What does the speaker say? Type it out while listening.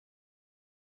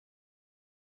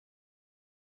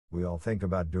We all think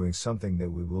about doing something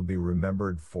that we will be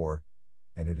remembered for,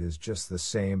 and it is just the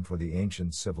same for the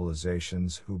ancient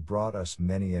civilizations who brought us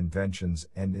many inventions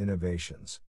and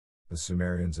innovations. The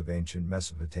Sumerians of ancient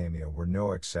Mesopotamia were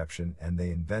no exception, and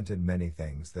they invented many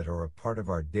things that are a part of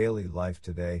our daily life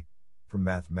today, from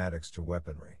mathematics to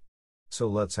weaponry. So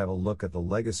let's have a look at the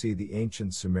legacy the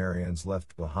ancient Sumerians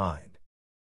left behind.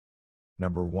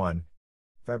 Number 1.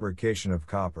 Fabrication of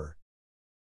copper.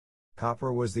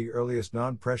 Copper was the earliest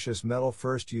non-precious metal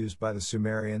first used by the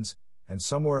Sumerians, and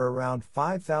somewhere around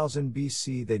 5000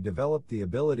 BC they developed the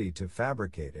ability to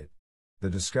fabricate it. The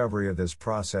discovery of this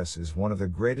process is one of the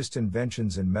greatest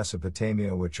inventions in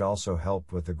Mesopotamia, which also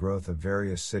helped with the growth of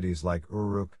various cities like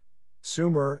Uruk,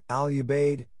 Sumer,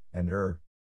 Al-Ubaid, and Ur.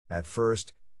 At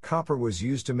first, copper was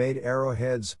used to make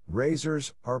arrowheads,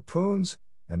 razors, harpoons,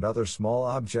 and other small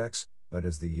objects, but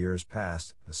as the years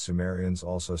passed, the Sumerians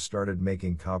also started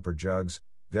making copper jugs,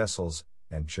 vessels,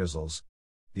 and chisels.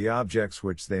 The objects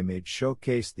which they made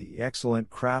showcased the excellent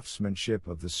craftsmanship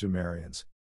of the Sumerians.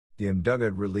 The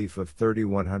Mdugad relief of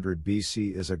 3100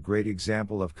 BC is a great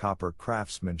example of copper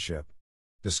craftsmanship.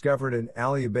 Discovered in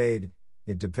Al-Ubaid,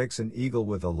 it depicts an eagle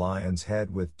with a lion's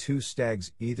head with two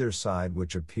stags either side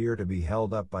which appear to be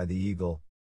held up by the eagle.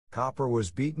 Copper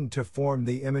was beaten to form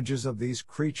the images of these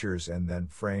creatures and then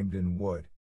framed in wood.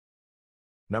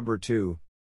 Number 2.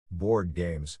 Board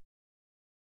games.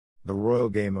 The royal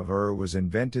game of Ur was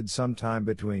invented sometime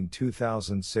between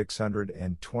 2600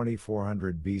 and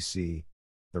 2400 BC.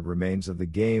 The remains of the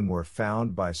game were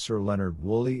found by Sir Leonard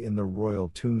Woolley in the royal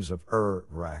tombs of Ur,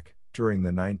 Iraq, during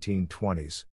the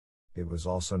 1920s. It was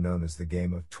also known as the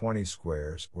game of 20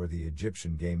 squares or the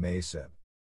Egyptian game Aseb.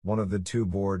 One of the two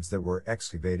boards that were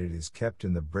excavated is kept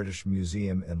in the British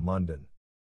Museum in London.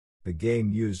 The game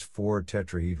used 4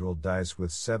 tetrahedral dice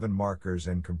with 7 markers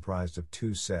and comprised of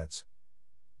 2 sets,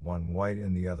 one white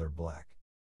and the other black.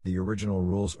 The original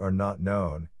rules are not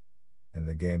known, and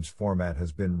the game's format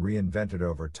has been reinvented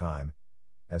over time,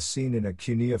 as seen in a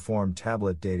cuneiform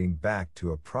tablet dating back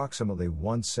to approximately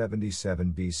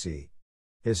 177 BC.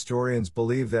 Historians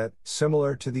believe that,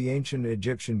 similar to the ancient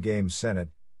Egyptian game Senet,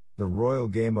 the royal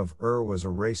game of Ur was a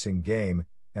racing game,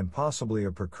 and possibly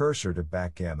a precursor to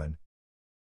backgammon.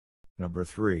 Number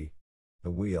 3.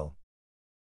 The wheel.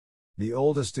 The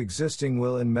oldest existing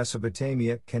wheel in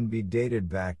Mesopotamia can be dated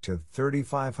back to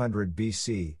 3500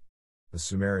 BC. The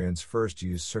Sumerians first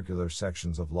used circular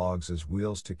sections of logs as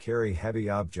wheels to carry heavy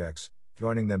objects,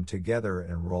 joining them together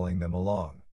and rolling them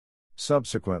along.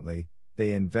 Subsequently,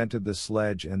 they invented the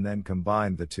sledge and then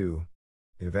combined the two.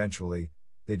 Eventually,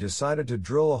 they decided to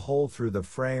drill a hole through the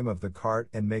frame of the cart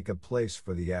and make a place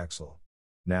for the axle.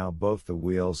 Now both the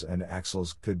wheels and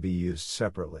axles could be used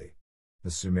separately.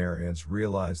 The Sumerians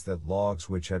realized that logs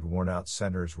which had worn out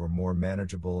centers were more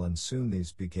manageable, and soon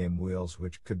these became wheels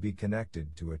which could be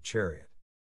connected to a chariot.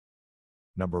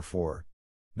 Number 4.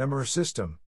 Number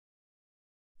system.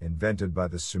 Invented by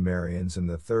the Sumerians in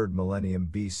the 3rd millennium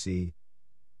BC,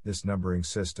 this numbering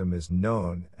system is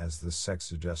known as the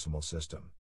sexagesimal system.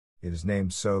 It is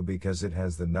named so because it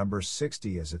has the number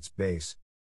 60 as its base.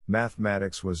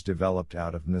 Mathematics was developed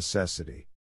out of necessity.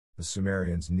 The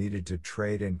Sumerians needed to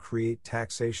trade and create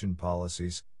taxation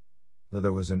policies, though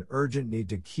there was an urgent need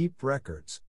to keep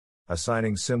records.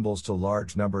 Assigning symbols to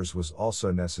large numbers was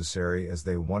also necessary, as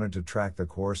they wanted to track the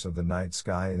course of the night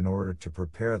sky in order to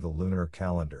prepare the lunar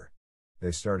calendar.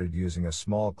 They started using a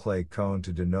small clay cone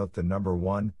to denote the number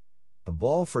 1, a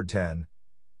ball for 10,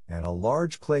 and a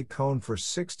large clay cone for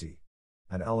 60.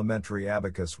 An elementary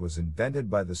abacus was invented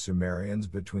by the Sumerians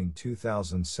between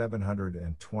 2700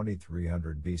 and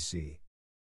 2300 BC.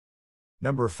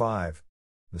 Number 5.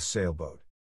 The sailboat.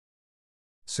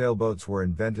 Sailboats were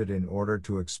invented in order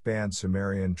to expand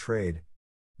Sumerian trade.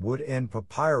 Wood and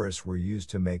papyrus were used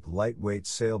to make lightweight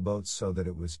sailboats so that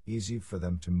it was easy for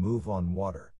them to move on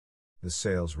water. The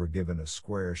sails were given a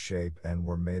square shape and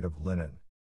were made of linen.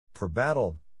 For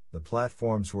battle, the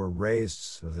platforms were raised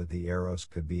so that the arrows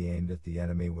could be aimed at the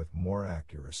enemy with more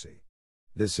accuracy.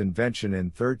 This invention in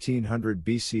 1300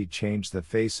 BC changed the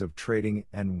face of trading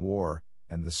and war,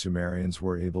 and the Sumerians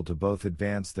were able to both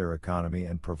advance their economy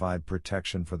and provide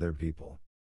protection for their people.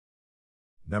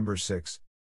 Number 6.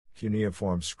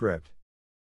 Cuneiform script.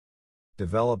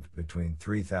 Developed between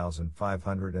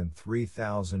 3500 and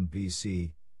 3000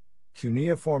 BC,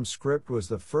 cuneiform script was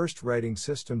the first writing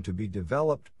system to be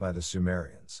developed by the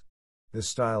Sumerians. This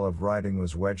style of writing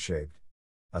was wedge-shaped.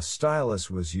 A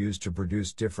stylus was used to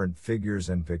produce different figures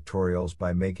and pictorials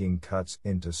by making cuts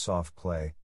into soft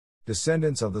clay.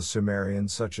 Descendants of the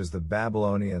Sumerians such as the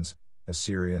Babylonians,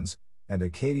 Assyrians, and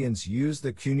Akkadians used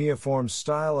the cuneiform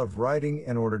style of writing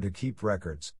in order to keep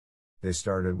records. They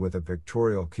started with a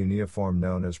pictorial cuneiform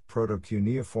known as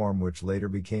proto-cuneiform, which later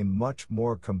became much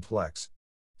more complex.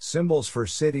 Symbols for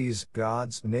cities,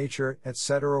 gods, nature,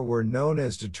 etc. were known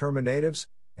as determinatives,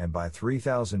 and by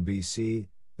 3000 BC,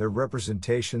 their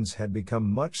representations had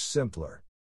become much simpler.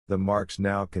 The marks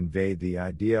now conveyed the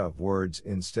idea of words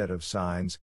instead of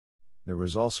signs. There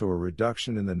was also a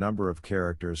reduction in the number of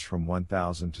characters from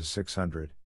 1000 to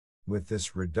 600. With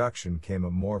this reduction came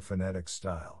a more phonetic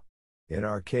style. In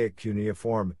archaic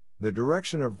cuneiform, the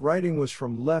direction of writing was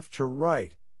from left to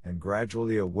right, and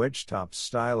gradually a wedge-top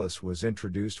stylus was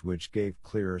introduced which gave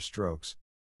clearer strokes.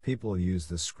 People used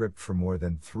the script for more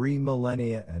than 3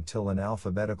 millennia until an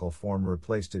alphabetical form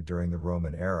replaced it during the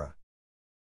Roman era.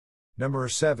 Number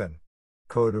 7.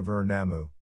 Code of Ur-Nammu.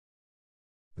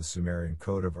 The Sumerian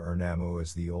Code of Ur-Nammu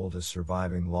is the oldest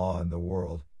surviving law in the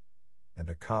world, and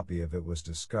a copy of it was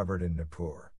discovered in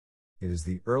Nippur. It is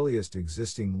the earliest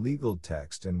existing legal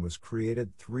text and was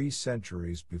created 3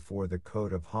 centuries before the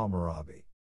Code of Hammurabi.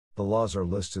 The laws are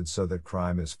listed so that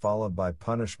crime is followed by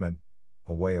punishment,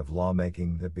 a way of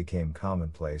lawmaking that became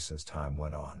commonplace as time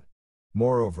went on.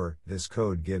 Moreover, this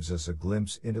code gives us a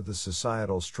glimpse into the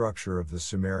societal structure of the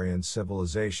Sumerian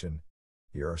civilization.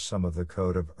 Here are some of the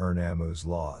Code of Ur-Nammu's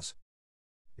laws.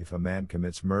 If a man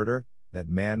commits murder, that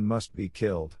man must be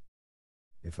killed.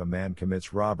 If a man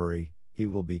commits robbery, he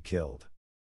will be killed.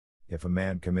 If a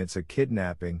man commits a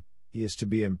kidnapping, he is to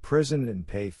be imprisoned and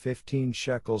pay 15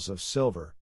 shekels of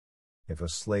silver. If a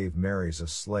slave marries a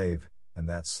slave, and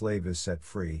that slave is set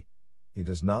free, he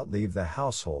does not leave the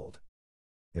household.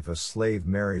 If a slave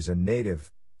marries a native,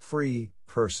 free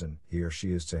person, he or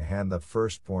she is to hand the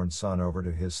firstborn son over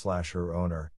to his/her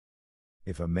owner.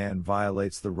 If a man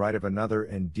violates the right of another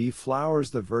and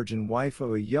deflowers the virgin wife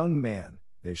of a young man,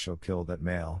 they shall kill that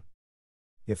male.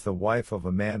 If the wife of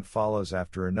a man follows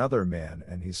after another man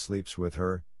and he sleeps with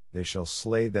her, they shall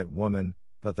slay that woman,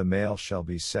 but the male shall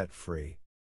be set free.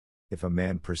 If a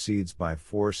man proceeds by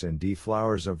force and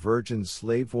deflowers a virgin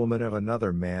slave woman of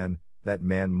another man, that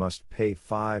man must pay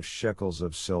 5 shekels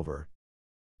of silver.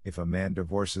 If a man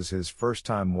divorces his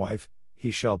first-time wife,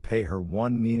 he shall pay her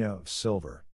 1 mina of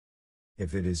silver.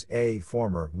 If it is a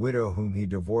former widow whom he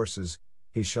divorces,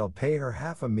 he shall pay her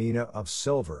half a mina of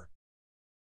silver.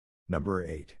 Number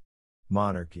 8.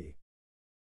 Monarchy.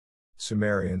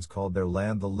 Sumerians called their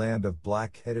land the land of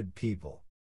black-headed people.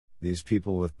 These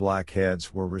people with black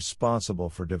heads were responsible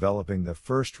for developing the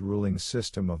first ruling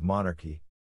system of monarchy.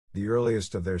 The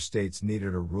earliest of their states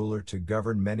needed a ruler to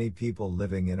govern many people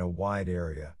living in a wide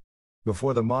area.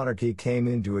 Before the monarchy came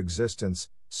into existence,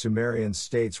 Sumerian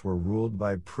states were ruled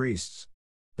by priests.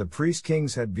 The priest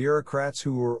kings had bureaucrats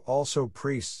who were also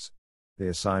priests. They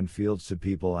assigned fields to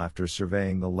people after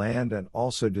surveying the land and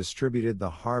also distributed the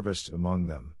harvest among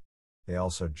them. They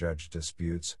also judged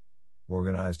disputes,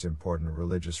 organized important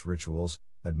religious rituals,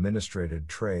 administrated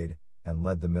trade, and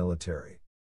led the military.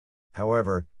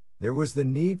 However, there was the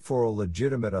need for a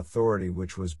legitimate authority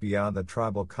which was beyond the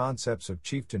tribal concepts of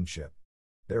chieftainship.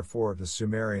 Therefore, the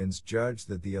Sumerians judged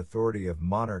that the authority of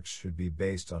monarchs should be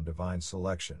based on divine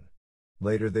selection.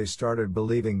 Later they started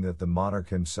believing that the monarch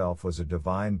himself was a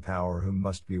divine power who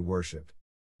must be worshipped.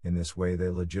 In this way they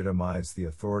legitimized the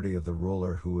authority of the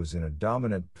ruler who was in a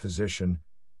dominant position,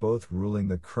 both ruling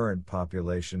the current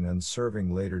population and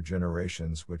serving later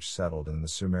generations which settled in the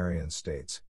Sumerian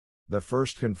states. The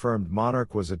first confirmed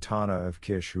monarch was Etana of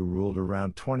Kish, who ruled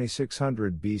around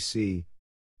 2600 BC.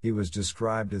 He was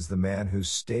described as the man who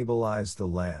stabilized the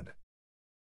land.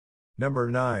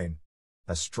 Number 9.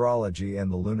 Astrology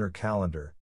and the lunar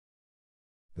calendar.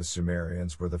 The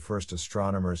Sumerians were the first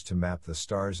astronomers to map the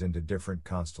stars into different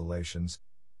constellations.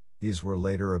 These were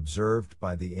later observed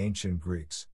by the ancient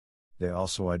Greeks. They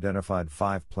also identified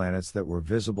 5 planets that were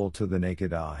visible to the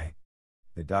naked eye.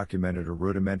 They documented a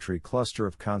rudimentary cluster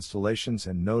of constellations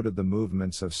and noted the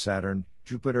movements of Saturn,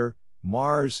 Jupiter,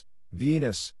 Mars,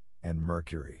 Venus, and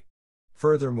Mercury.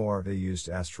 Furthermore, they used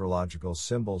astrological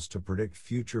symbols to predict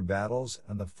future battles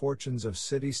and the fortunes of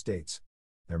city-states.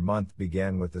 Their month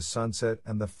began with the sunset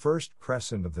and the first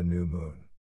crescent of the new moon.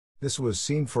 This was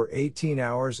seen for 18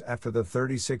 hours after the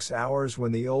 36 hours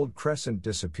when the old crescent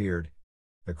disappeared.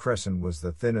 The crescent was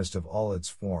the thinnest of all its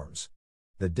forms.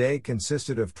 The day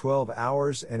consisted of 12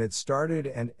 hours and it started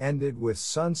and ended with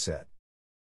sunset.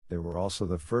 They were also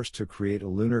the first to create a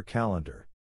lunar calendar.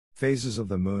 Phases of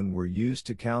the moon were used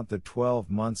to count the 12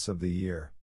 months of the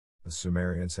year. The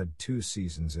Sumerians had 2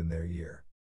 seasons in their year.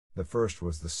 The first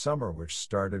was the summer, which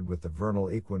started with the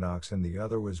vernal equinox, and the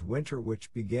other was winter,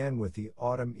 which began with the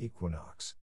autumn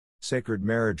equinox. Sacred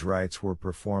marriage rites were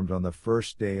performed on the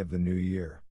first day of the new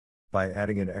year. By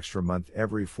adding an extra month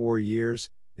every 4 years,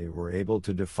 They were able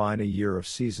to define a year of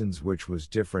seasons which was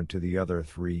different to the other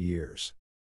 3 years.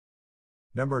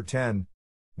 Number 10.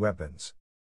 Weapons.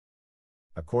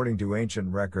 According to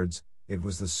ancient records, it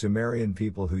was the Sumerian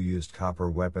people who used copper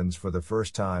weapons for the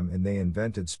first time, and they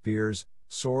invented spears,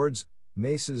 swords,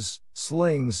 maces,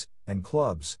 slings, and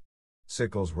clubs.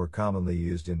 Sickles were commonly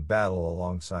used in battle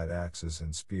alongside axes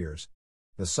and spears.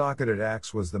 The socketed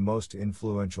axe was the most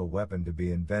influential weapon to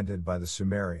be invented by the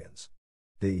Sumerians.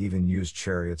 They even used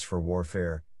chariots for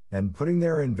warfare, and putting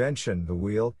their invention, the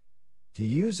wheel, to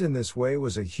use in this way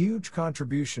was a huge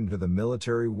contribution to the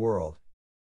military world.